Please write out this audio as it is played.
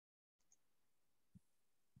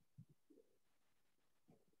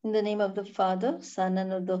In the name of the Father, Son,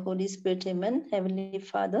 and of the Holy Spirit, amen. Heavenly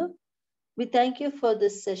Father, we thank you for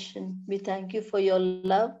this session. We thank you for your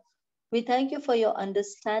love. We thank you for your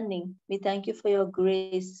understanding. We thank you for your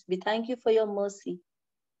grace. We thank you for your mercy.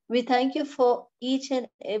 We thank you for each and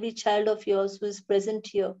every child of yours who is present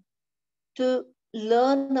here to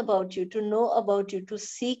learn about you, to know about you, to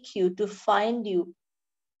seek you, to find you,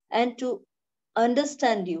 and to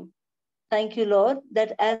understand you. Thank you, Lord,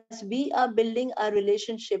 that as we are building our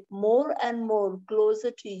relationship more and more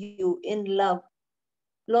closer to you in love,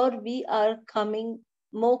 Lord, we are coming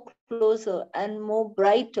more closer and more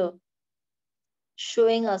brighter,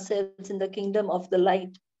 showing ourselves in the kingdom of the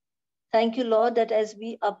light. Thank you, Lord, that as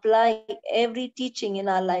we apply every teaching in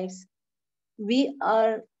our lives, we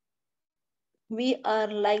are we are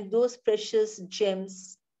like those precious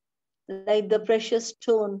gems, like the precious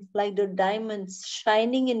stone, like the diamonds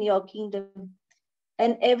shining in your kingdom.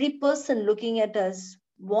 And every person looking at us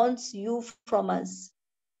wants you from us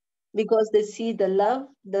because they see the love,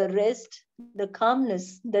 the rest, the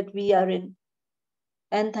calmness that we are in.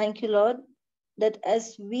 And thank you, Lord, that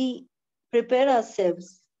as we prepare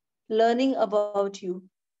ourselves, learning about you,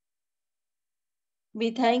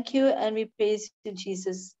 we thank you and we praise you,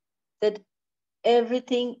 Jesus, that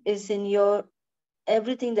everything is in your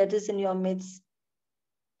everything that is in your midst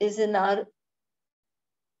is in our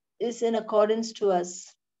is in accordance to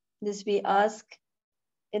us. This we ask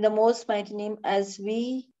in the most mighty name as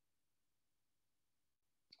we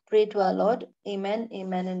pray to our Lord. Amen,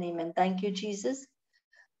 amen, and amen. Thank you, Jesus.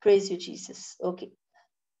 Praise you, Jesus. Okay.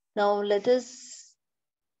 Now let us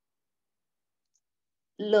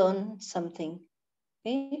learn something.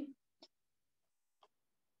 Okay.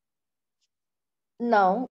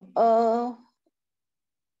 Now, I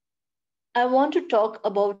want to talk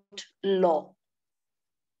about law.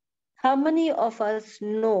 How many of us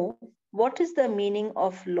know what is the meaning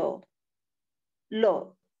of law?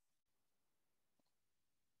 Law.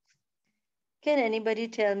 Can anybody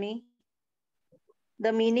tell me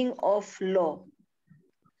the meaning of law?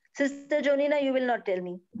 Sister Jonina, you will not tell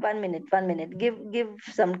me. 1 minute, 1 minute. Give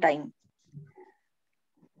some time.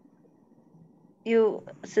 You,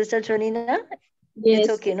 Sister Jonina, it's Yes,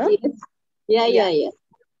 okay, no? yes. Yeah, Yeah, yeah, yeah.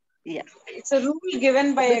 yeah. It's a rule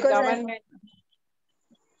given by a Because government.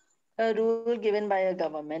 a rule given by a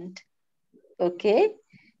government. Okay.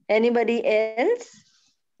 Anybody else?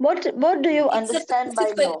 What do you It's a understand by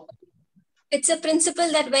principle. law? It's a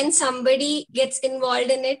principle that when somebody gets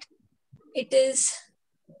involved in it, it is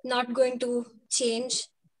not going to change.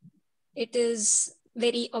 It is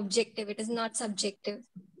very objective. It is not subjective.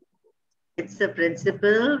 It's a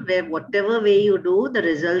principle where whatever way you do, the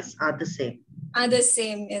results are the same. Are the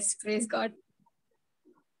same. Yes, praise God.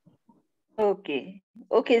 Okay.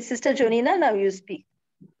 Okay, Sister Jonina, now you speak.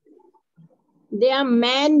 They are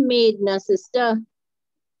man-made, na sister.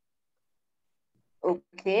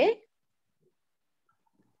 Okay.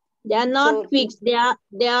 They are not So, fixed. They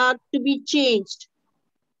are to be changed.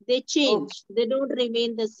 They okay. change. They don't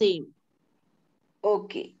remain the same.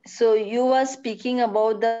 Okay. So you are speaking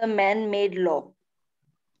about the man-made law.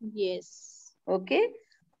 Yes. Okay.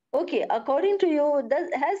 Okay. According to you,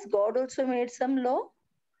 has God also made some law?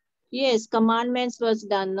 Yes, commandments was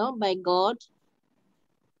done no, by God.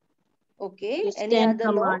 Okay. It's Any 10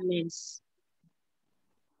 other law? commandments.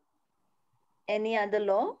 Any other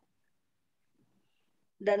law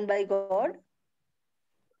done by God?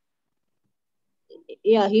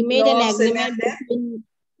 Yeah, he made Law an of sin and agreement death. between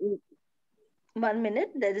 1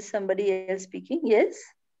 minute. There is somebody else speaking. Yes.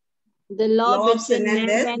 the law Law of sin between and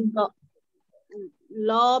man death. and God.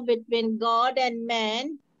 Law between God and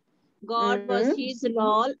man. God was Mm-hmm. his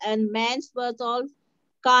law and man's was all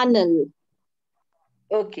carnal.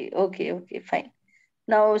 Okay. Okay. Okay. Fine.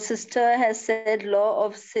 Now, sister has said law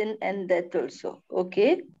of sin and death also.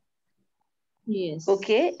 Okay. Yes.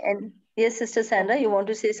 Okay. And yes, Sister Sandra, you want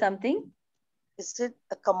to say something? Is it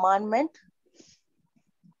a commandment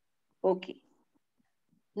Okay.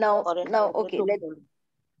 Now, or an now, order okay. to follow?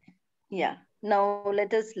 Yeah. Now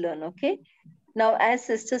let us learn. Okay. Now, as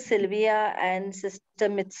Sister Sylvia and Sister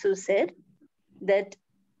Mitsu said, that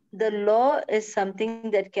the law is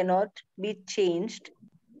something that cannot be changed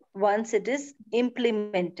once it is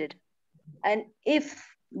implemented. And if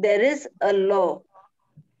there is a law,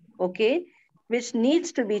 okay, which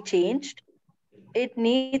needs to be changed, it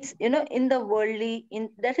needs, in the worldly, in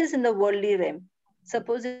that is in the worldly realm.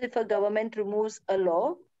 Suppose if a government removes a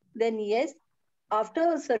law, then yes,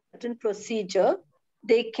 after a certain procedure,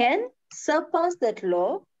 they can surpass that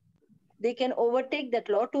law, they can overtake that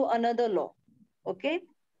law to another law. Okay.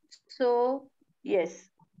 So yes,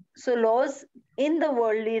 so laws in the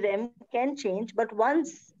worldly realm can change, but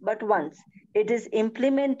once it is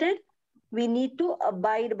implemented, we need to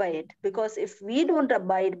abide by it. Because if we don't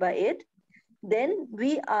abide by it, then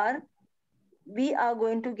we are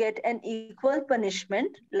going to get an equal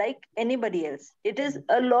punishment like anybody else. It is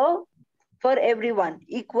a law for everyone,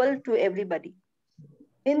 equal to everybody.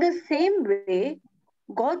 In the same way,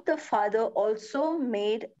 God the Father also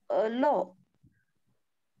made a law.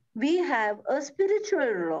 We have a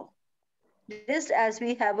spiritual law. Just as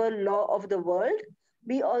we have a law of the world,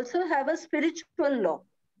 we also have a spiritual law.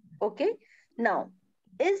 Okay? Now,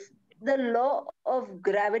 is the law of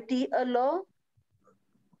gravity a law?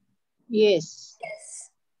 Yes. Yes.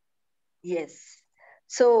 Yes.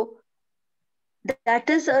 So, that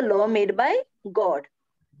is a law made by God.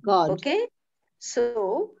 God. Okay?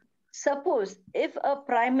 So, suppose if a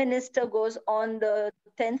prime minister goes on the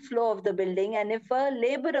 10th floor of the building, and if a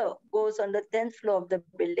laborer goes on the 10th floor of the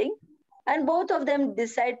building, and both of them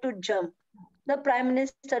decide to jump, the prime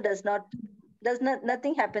minister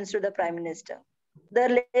nothing happens to the prime minister.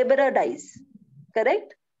 The laborer dies.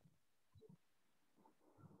 Correct?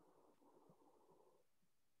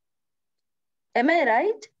 Am I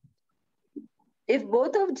right? If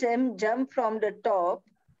both of them jump from the top,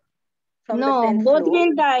 from the No, 10th both floor,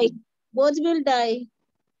 will die. Both will die.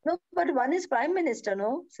 no, but one is prime minister,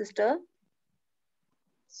 no, sister?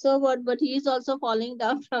 So what? But he is also falling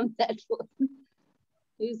down from that floor.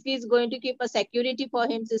 He's going to keep a security for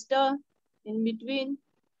him, sister, in between.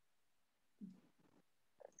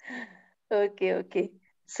 Okay, okay.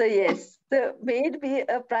 So yes, so may it be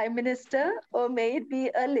a prime minister or may it be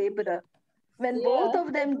a laborer. When both Yeah.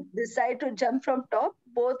 of them decide to jump from top,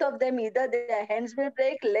 both of them either their hands will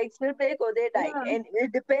break, legs will break, or they die. Yeah. And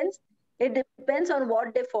it depends. It depends on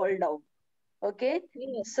what they fall down. Okay.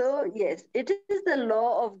 Yes. So yes, it is the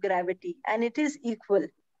law of gravity, and it is equal.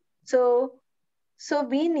 So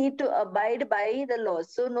we need to abide by the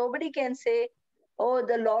laws. So nobody can say, oh,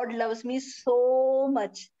 the Lord loves me so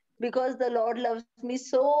much. Because the Lord loves me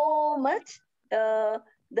so much,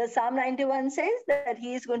 the Psalm 91 says that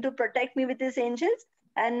he is going to protect me with his angels.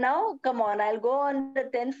 And now, come on, I'll go on the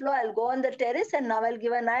 10th floor, I'll go on the terrace, and now I'll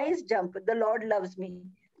give a nice jump. The Lord loves me.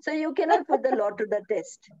 So you cannot put the Lord to the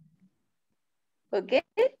test. Okay?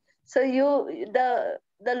 So the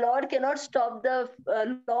Lord cannot stop the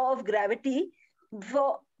law of gravity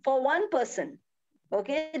for one person.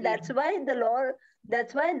 Okay, Yeah. that's why the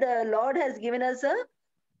Lord has given us a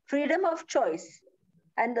freedom of choice,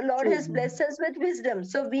 and the Lord has True. blessed us with wisdom.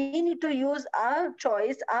 So we need to use our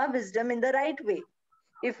choice, our wisdom in the right way.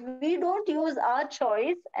 If we don't use our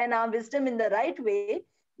choice and our wisdom in the right way,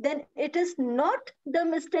 then it is not the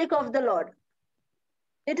mistake of the Lord.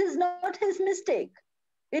 It is not his mistake.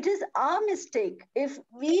 It is our mistake if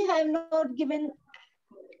we have not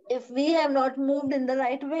moved in the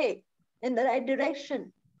right way, in the right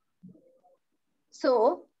direction.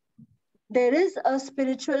 So there is a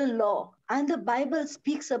spiritual law, and the Bible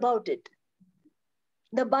speaks about it.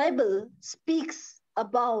 The Bible speaks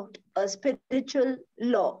about a spiritual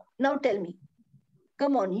law. Now tell me,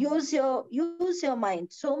 come on, use your mind.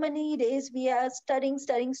 So many days we are studying.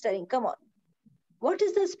 Come on. What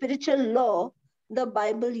is the spiritual law the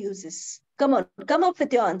Bible uses? Come on, come up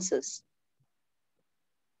with your answers.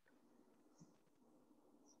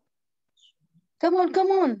 Come on,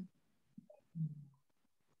 come on.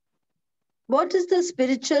 What is the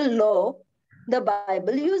spiritual law the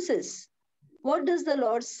Bible uses? What does the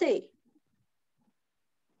Lord say?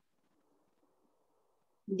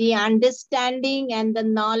 The understanding and the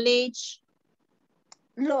knowledge.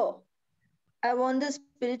 Law. I want the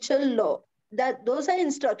spiritual law. Those are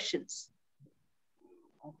instructions.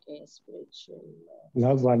 Okay, spiritual.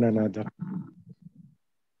 Love one another.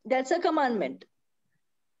 That's a commandment.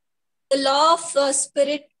 The law of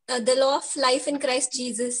spirit, the law of life in Christ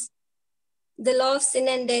Jesus, the law of sin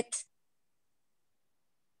and death.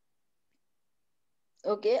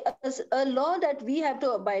 Okay, a law that we have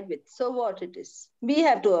to abide with. So what it is? We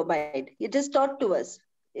have to abide. It is taught to us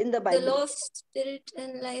in the The Bible. law of spirit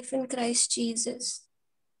and life in Christ Jesus.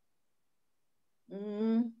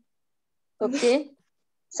 Okay.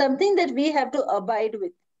 Something that we have to abide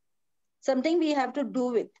with. Something we have to do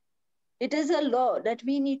with. It is a law that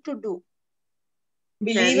we need to do.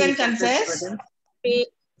 Believe Carry and each other's confess. burden.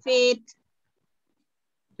 Faith.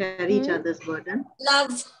 Carry each other's burden.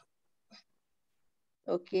 Love.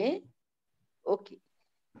 Okay. Okay.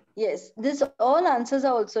 Yes, this all answers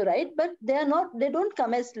are also right, but they don't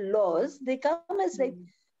come as laws. They come as like,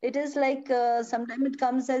 it is like sometimes it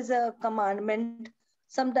comes as a commandment,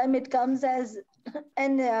 sometimes it comes as,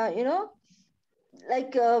 and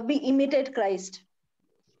like we imitate Christ.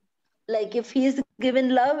 Like if he's given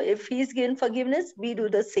love, if he's given forgiveness, we do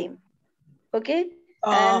the same. Okay?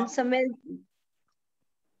 Uh, And somewhere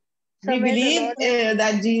we the believe Lord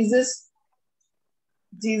that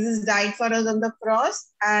Jesus died for us on the cross,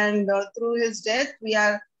 and through his death, we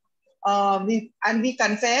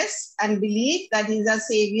confess and believe that he's our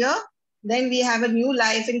savior. Then we have a new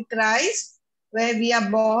life in Christ, where we are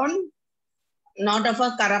born not of a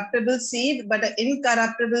corruptible seed, but an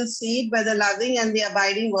incorruptible seed by the loving and the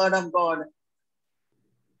abiding word of God.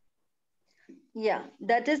 yeah,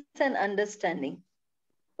 that is an understanding.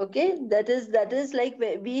 Okay, that is like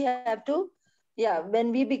we have to, yeah,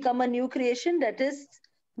 when we become a new creation, that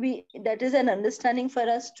is an understanding for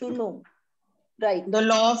us to know, right? The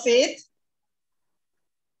law of faith,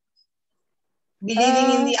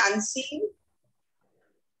 believing in the unseen.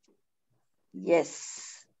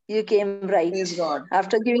 Yes, you came right. Praise God.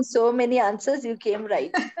 After giving so many answers, you came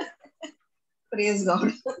right. Praise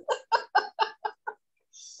God.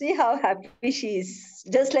 See how happy she is,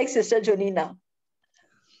 just like Sister Jonina.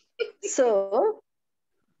 So,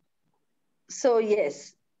 so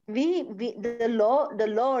yes, we the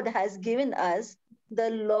Lord has given us the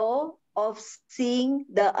law of seeing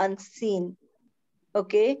the unseen.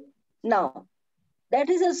 Okay, now that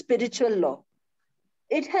is a spiritual law.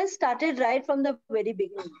 It has started right from the very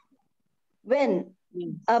beginning. When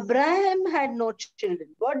Abraham had no children,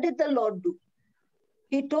 what did the Lord do?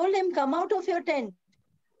 He told him, "Come out of your tent."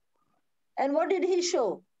 And what did he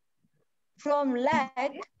show? From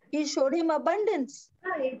lack, he showed him abundance.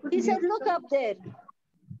 He said, "Look up there.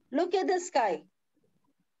 Look at the sky."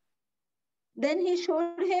 Then he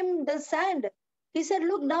showed him the sand. He said,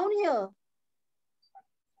 "Look down here."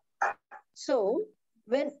 So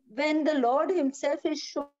when the Lord himself is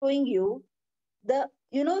showing you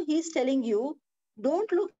he's telling you,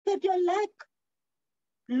 don't look at your lack.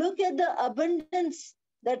 Look at the abundance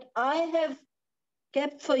that I have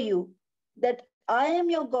kept for you, that I am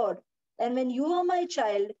your God. And when you are my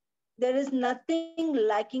child, there is nothing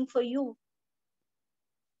lacking for you.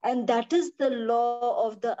 And that is the law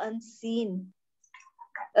of the unseen,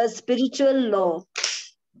 a spiritual law.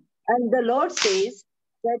 And that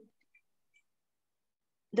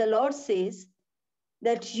the Lord says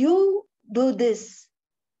that you do this.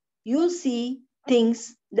 You see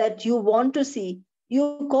things that you want to see.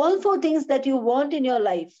 You call for things that you want in your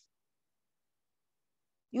life.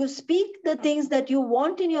 You speak the things that you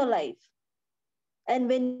want in your life. And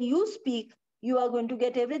when you speak, you are going to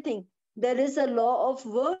get everything. There is a law of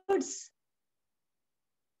words.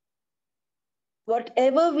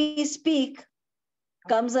 Whatever we speak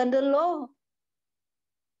comes under law.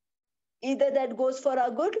 Either that goes for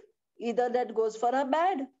our good, either that goes for our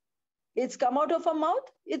bad. It's come out of our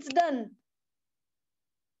mouth, it's done.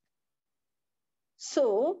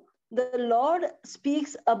 So the Lord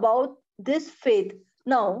speaks about this faith.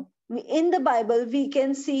 Now, in the Bible, we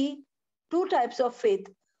can see two types of faith.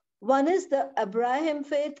 One is the Abraham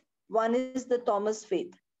faith, one is the Thomas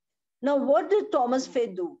faith. Now, what did Thomas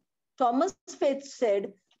faith do? Thomas faith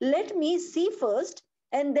said, "Let me see first,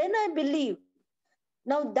 and then I believe."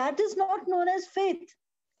 Now, that is not known as faith.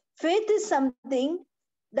 Faith is something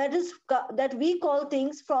that we call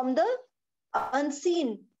things from the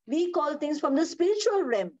unseen. We call things from the spiritual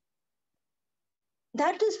realm.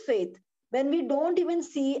 That is faith. When we don't even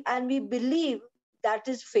see and we believe, that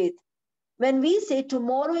is faith. When we say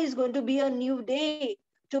tomorrow is going to be a new day,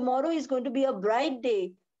 tomorrow is going to be a bright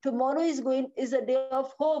day, tomorrow is a day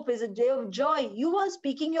of hope, is a day of joy, you are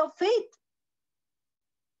speaking your faith.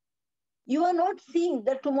 You are not seeing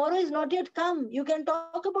that tomorrow is not yet come. You can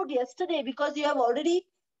talk about yesterday because you have already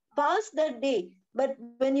passed that day. But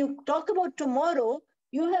when you talk about tomorrow,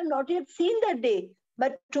 you have not yet seen that day.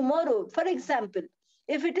 But tomorrow, for example,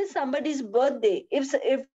 if it is somebody's birthday, if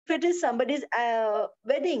it is somebody's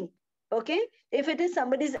wedding, okay, if it is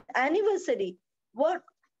somebody's anniversary, what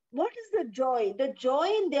is the joy? The joy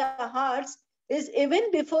in their hearts is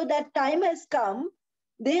even before that time has come,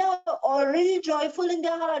 they are already joyful in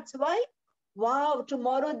their hearts. Why? Wow,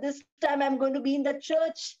 tomorrow this time I'm going to be in the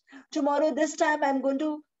church. Tomorrow this time I'm going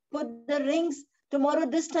to put the rings. Tomorrow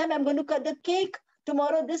this time I'm going to cut the cake.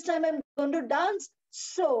 Tomorrow this time I'm going to dance.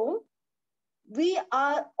 So we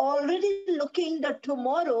are already looking the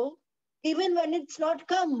tomorrow even when it's not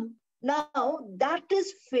come. Now that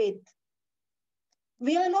is faith.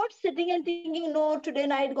 We are not sitting and thinking, no, today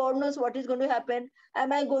night, God knows what is going to happen.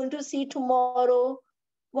 Am I going to see tomorrow?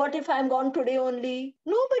 What if I'm gone today only?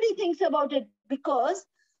 Nobody thinks about it because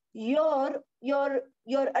your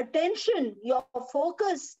attention, your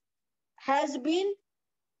focus has been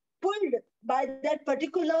pulled by that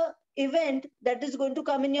particular event that is going to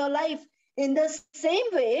come in your life. In the same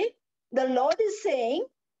way, The Lord is saying,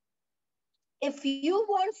 if you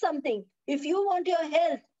want something, if you want your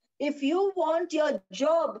health, if you want your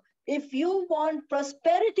job, if you want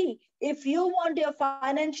prosperity, if you want your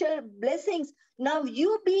financial blessings, now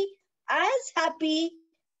you be as happy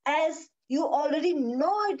as you already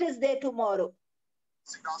know it is there tomorrow.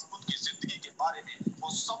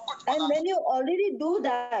 And when you already do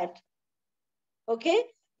that, okay,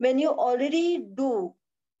 when you already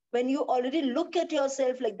look at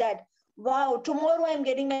yourself like that, wow, tomorrow I'm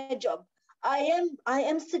getting my job. I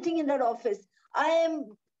am sitting in that office. I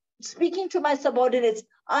am speaking to my subordinates.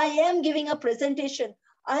 I am giving a presentation.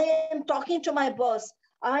 I am talking to my boss.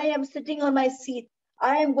 I am sitting on my seat.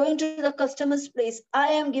 I am going to the customer's place. I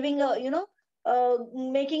am giving a,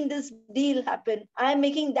 making this deal happen. I am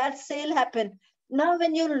making that sale happen. Now,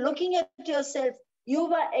 when you're looking at yourself, you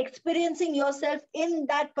were experiencing yourself in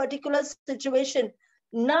that particular situation.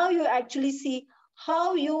 Now you actually see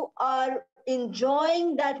how you are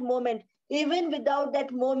enjoying that moment, even without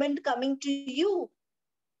that moment coming to you.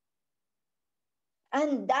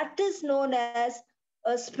 And that is known as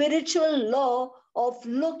a spiritual law of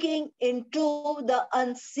looking into the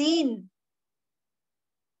unseen.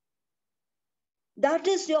 That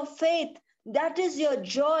is your faith. That is your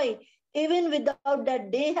joy. Even without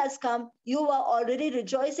that day has come, you are already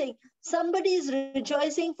rejoicing. Somebody is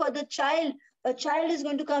rejoicing for the child. A child is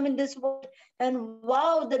going to come in this world, and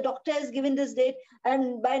wow, the doctor has given this date.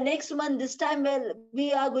 And by next month, this time, well,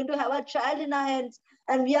 we are going to have a child in our hands,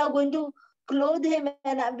 and we are going to clothe him,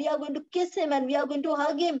 and we are going to kiss him, and we are going to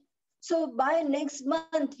hug him. So by next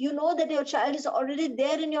month, you know that your child is already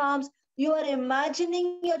there in your arms. You are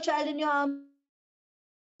imagining your child in your arms.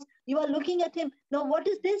 You are looking at him. Now, what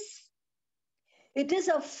is this? It is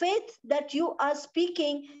a faith that you are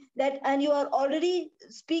speaking, that, and you are already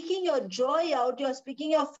speaking your joy out, you are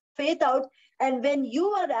speaking your faith out. And when you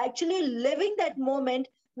are actually living that moment,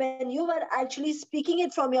 when you are actually speaking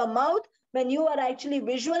it from your mouth, when you are actually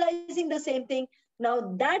visualizing the same thing,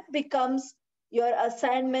 now that becomes your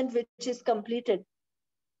assignment which is completed.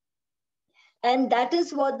 And that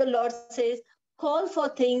is what the Lord says, call for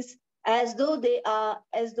things as though they are,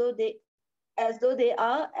 as though they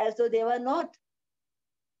were not.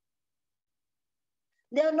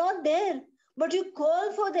 They are not there, but you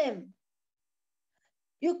call for them.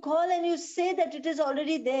 You call and you say that it is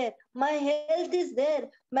already there. My health is there.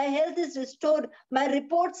 My health is restored. My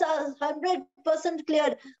reports are 100%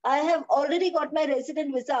 cleared. I have already got my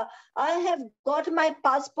resident visa. I have got my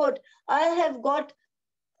passport. I have got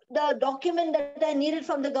the document that I needed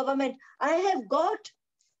from the government. I have got.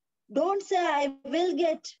 Don't say I will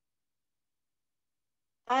get.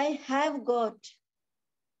 I have got.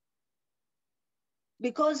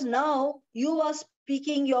 Because now you are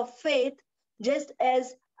speaking your faith, just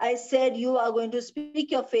as I said, you are going to speak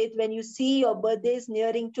your faith when you see your birthday is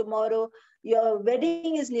nearing tomorrow, your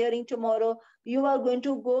wedding is nearing tomorrow, you are going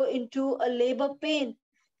to go into a labor pain.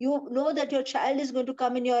 You know that your child is going to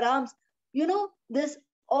come in your arms. You know, this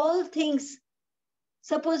all things.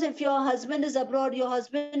 Suppose if your husband is abroad, your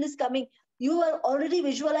husband is coming, you are already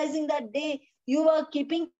visualizing that day. You are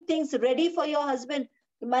keeping things ready for your husband.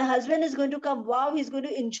 My husband is going to come. Wow, he's going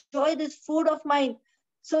to enjoy this food of mine.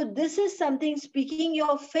 So this is something speaking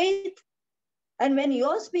your faith. And when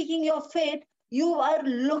you're speaking your faith, you are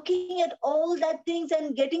looking at all that things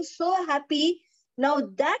and getting so happy. Now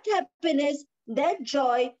that happiness, that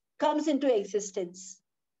joy comes into existence.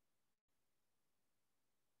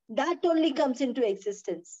 That only comes into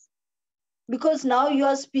existence. Because now you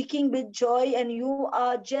are speaking with joy and you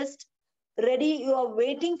are just ready. You are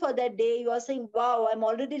waiting for that day. You are saying, wow, I'm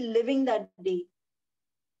already living that day.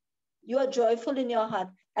 You are joyful in your heart.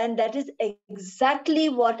 And that is exactly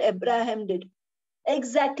what Abraham did.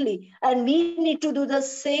 Exactly. And we need to do the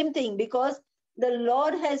same thing, because the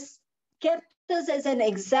Lord has kept us as an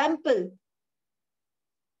example.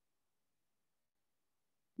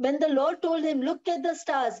 When the Lord told him, look at the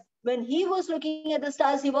stars, when he was looking at the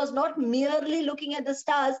stars, he was not merely looking at the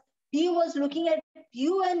stars, he was looking at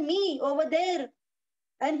you and me over there.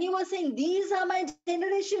 And he was saying, these are my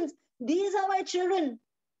generations, these are my children.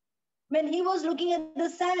 When he was looking at the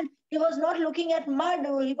sand, he was not looking at mud,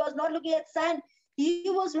 or he was not looking at sand. He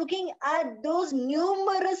was looking at those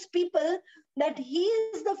numerous people, that he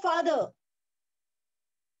is the Father.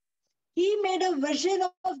 He made a vision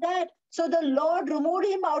of that. So the Lord removed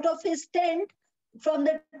him out of his tent, from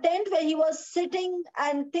the tent where he was sitting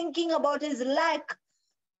and thinking about his lack.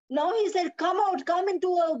 Now he said, come out, come into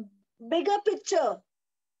a bigger picture.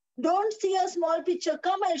 Don't see a small picture.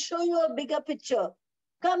 Come, I'll show you a bigger picture.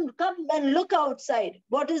 Come and look outside.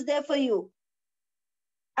 What is there for you?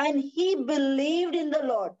 And he believed in the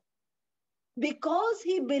Lord. Because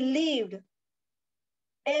he believed,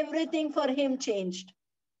 everything for him changed.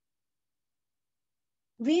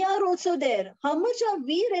 We are also there. How much are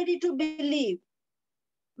we ready to believe?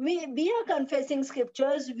 We are confessing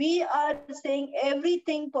scriptures. We are saying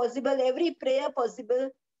everything possible, every prayer possible,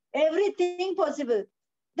 everything possible.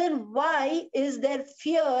 Then why is there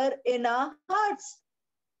fear in our hearts?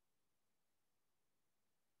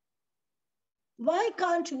 Why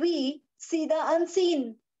can't we see the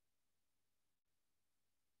unseen?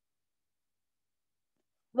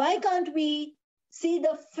 Why can't we see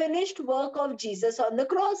the finished work of Jesus on the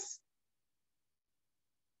cross?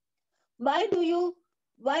 Why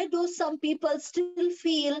do some people still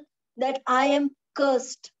feel that I am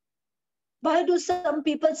cursed? Why do some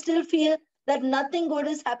people still feel that nothing good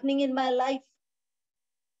is happening in my life?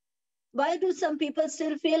 Why do some people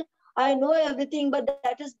still feel I know everything, but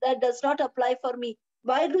that does not apply for me?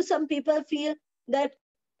 Why do some people feel that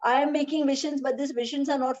I am making visions, but these visions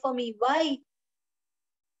are not for me? Why?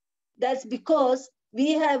 That's because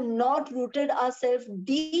we have not rooted ourselves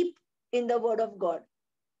deep in the Word of God.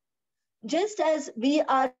 Just as we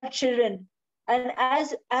are children, and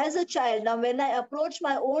as a child, now when I approach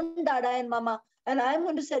my own Dada and Mama, and I'm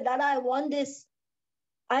going to say, Dada, I want this.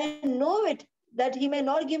 I know it that he may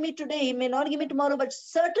not give me today, he may not give me tomorrow, but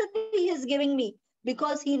certainly he is giving me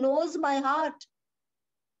because he knows my heart.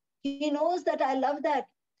 He knows that I love that.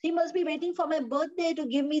 He must be waiting for my birthday to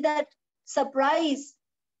give me that surprise.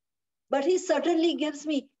 But he certainly gives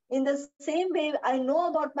me. In the same way I know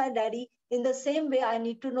about my daddy, in the same way I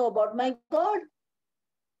need to know about my God.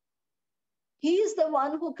 He is the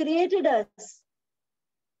one who created us.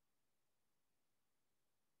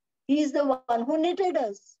 He is the one who knitted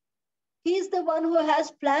us. He is the one who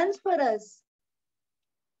has plans for us.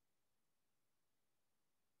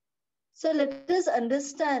 So let us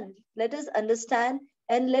understand. Let us understand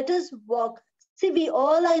and let us walk. See, we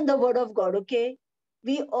all are in the Word of God, okay?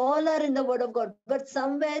 We all are in the Word of God, but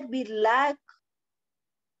somewhere we lack.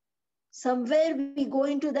 Somewhere we go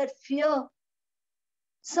into that fear.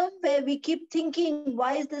 Somewhere we keep thinking,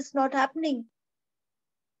 why is this not happening?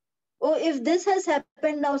 Oh, if this has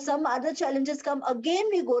happened now, some other challenges come, again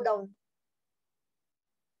we go down.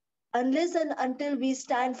 Unless and until we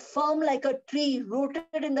stand firm like a tree rooted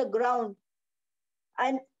in the ground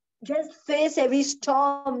and just face every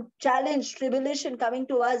storm, challenge, tribulation coming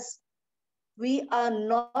to us, we are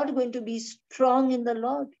not going to be strong in the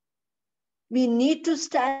Lord. We need to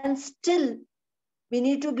stand still. We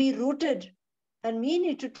need to be rooted. And we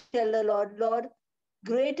need to tell the Lord, Lord,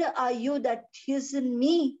 greater are you that is in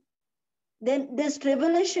me. Then there's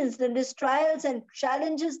tribulations, then there's trials and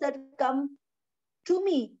challenges that come to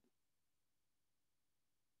me.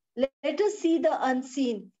 Let us see the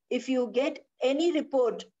unseen. If you get any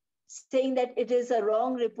report saying that it is a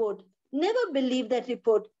wrong report, never believe that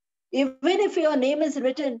report. Even if your name is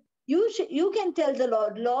written, you can tell the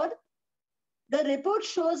Lord, Lord, the report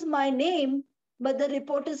shows my name, but the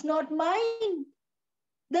report is not mine.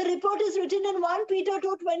 The report is written in 1 Peter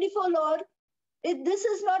 2:24, Lord. This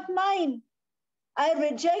is not mine. I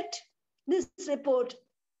reject this report.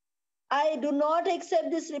 I do not accept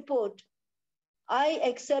this report. I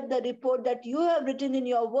accept the report that you have written in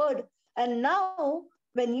your word. And now,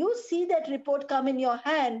 when you see that report come in your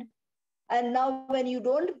hand, and now when you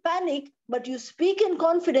don't panic, but you speak in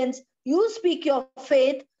confidence, you speak your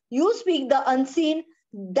faith, you speak the unseen,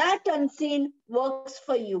 that unseen works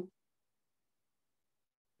for you.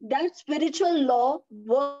 That spiritual law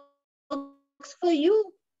works for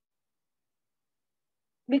you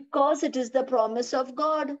because it is the promise of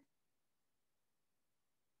God.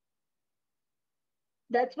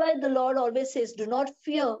 That's why the Lord always says, do not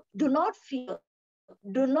fear, do not fear,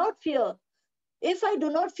 do not fear. If I do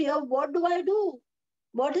not fear, what do I do?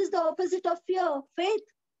 What is the opposite of fear? Faith.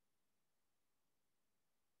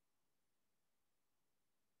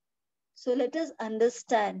 So let us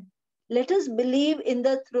understand. Let us believe in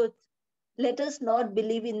the truth. Let us not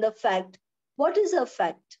believe in the fact. What is a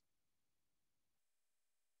fact?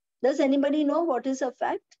 Does anybody know what is a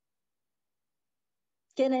fact?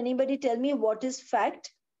 Can anybody tell me what is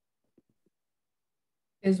fact?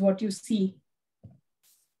 Is what you see.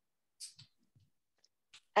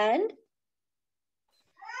 And?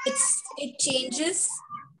 It changes.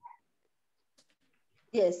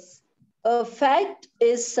 Yes. A fact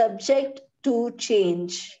is subject to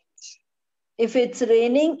change. If it's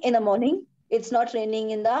raining in the morning, it's not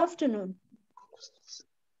raining in the afternoon.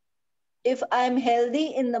 If I'm healthy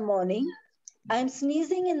in the morning, I'm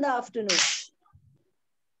sneezing in the afternoon.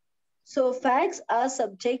 So facts are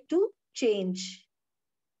subject to change.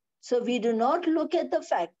 So we do not look at the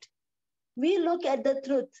fact. We look at the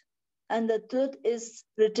truth. and the truth is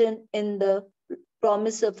written in the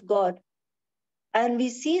promise of God. And we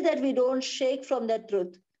see that we don't shake from that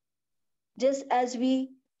truth. Just as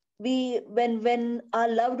when our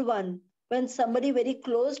loved one, when somebody very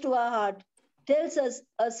close to our heart tells us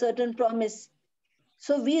a certain promise,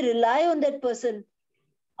 so we rely on that person,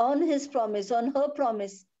 on his promise, on her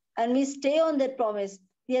promise, and we stay on that promise.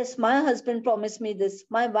 Yes, my husband promised me this,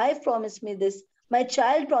 my wife promised me this, my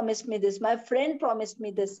child promised me this, my friend promised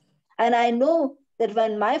me this. And I know that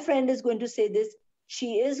when my friend is going to say this,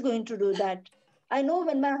 she is going to do that. I know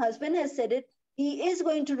when my husband has said it, he is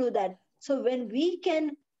going to do that. So when we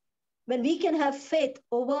can have faith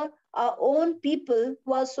over our own people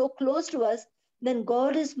who are so close to us, then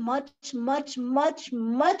God is much, much, much,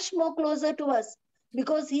 much more closer to us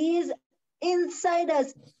because He is inside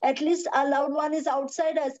us. At least our loved one is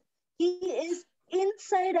outside us. He is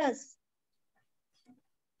inside us.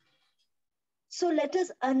 So let us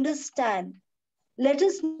understand. Let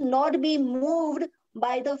us not be moved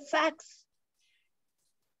by the facts.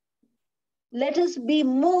 Let us be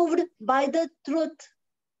moved by the truth.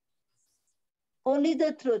 Only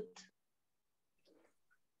the truth.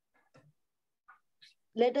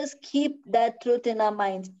 Let us keep that truth in our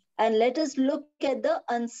minds and let us look at the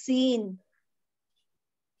unseen.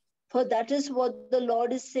 For that is what the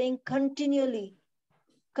Lord is saying continually.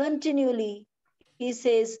 Continually, He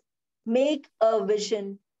says, make a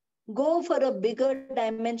vision. Go for a bigger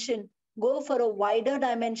dimension. Go for a wider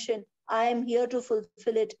dimension. I am here to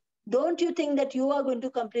fulfill it. Don't you think that you are going to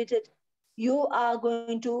complete it? You are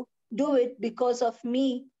going to do it because of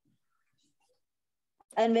me.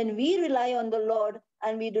 And when we rely on the Lord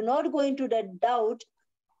and we do not go into that doubt,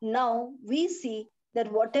 now we see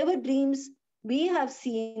that whatever dreams we have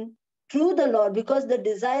seen through the Lord, because the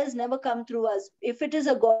desires never come through us. If it is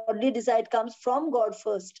a godly desire, it comes from God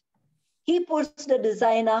first. He puts the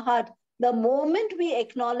desire in our heart. The moment we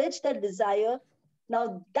acknowledge that desire,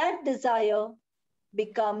 now that desire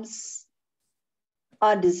becomes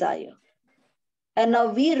our desire. And now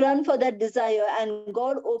we run for that desire, and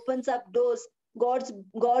God opens up doors.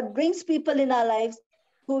 God brings people in our lives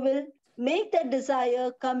who will make that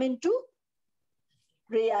desire come into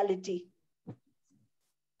reality.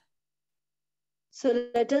 So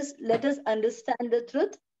let us understand the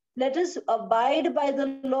truth. Let us abide by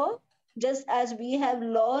the law, just as we have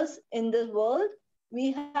laws in the world.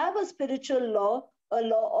 We have a spiritual law, a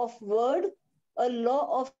law of word, a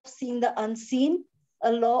law of seeing the unseen,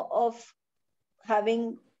 a law of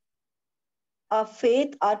having our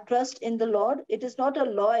faith, our trust in the Lord. It is not a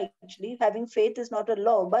law actually. Having faith is not a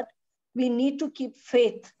law, but we need to keep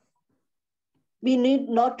faith. We need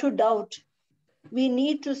not to doubt. We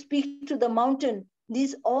need to speak to the mountain.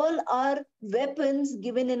 These all are weapons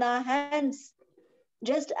given in our hands.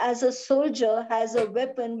 Just as a soldier has a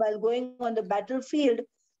weapon while going on the battlefield,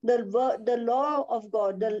 the law of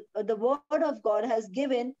God, the word of God has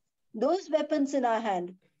given those weapons in our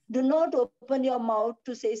hand. Do not open your mouth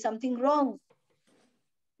to say something wrong.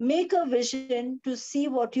 Make a vision to see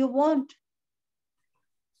what you want.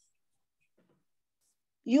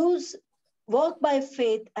 Walk by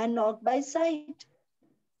faith and not by sight.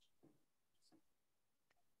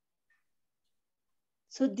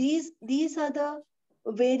 So these are the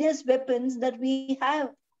various weapons that we have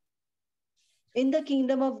in the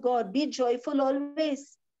kingdom of God. Be joyful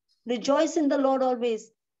always. Rejoice in the Lord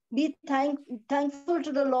always. Be thankful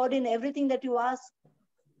to the Lord in everything that you ask.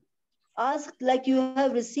 Ask like you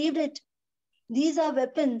have received it. These are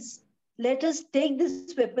weapons. Let us take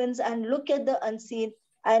these weapons and look at the unseen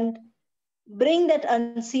and bring that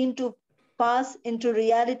unseen to pass into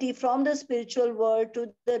reality from the spiritual world to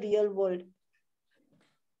the real world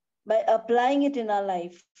by applying it in our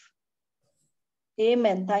life.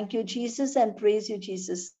 Amen. Thank you, Jesus, and praise you,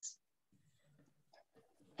 Jesus.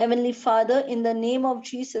 Heavenly Father, in the name of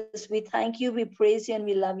Jesus, we thank you, we praise you, and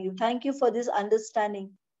we love you. Thank you for this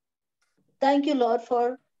understanding. Thank you, Lord,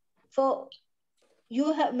 for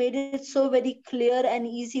you have made it so very clear and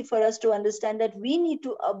easy for us to understand that we need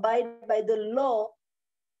to abide by the law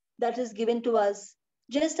that is given to us,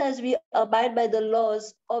 just as we abide by the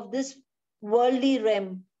laws of this worldly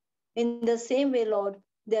realm. In the same way, Lord,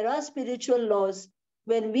 there are spiritual laws.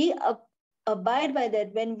 When we abide by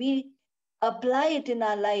that, when we apply it in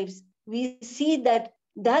our lives, we see that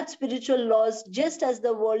spiritual laws, just as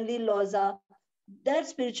the worldly laws are, that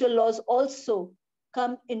spiritual laws also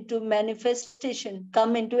come into manifestation,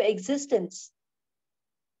 come into existence.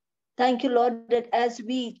 Thank you, Lord, that as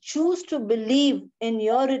we choose to believe in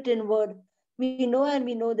your written word, we know and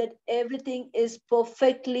we know that everything is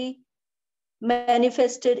perfectly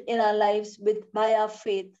manifested in our lives by our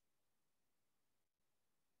faith.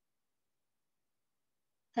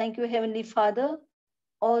 Thank you, Heavenly Father.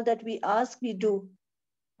 All that we ask, we do,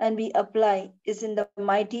 and we apply is in the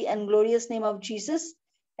mighty and glorious name of Jesus.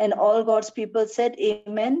 And all God's people said,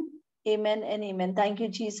 Amen, Amen, and Amen. Thank you,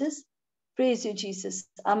 Jesus. Praise you, Jesus.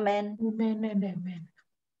 Amen. Amen and amen.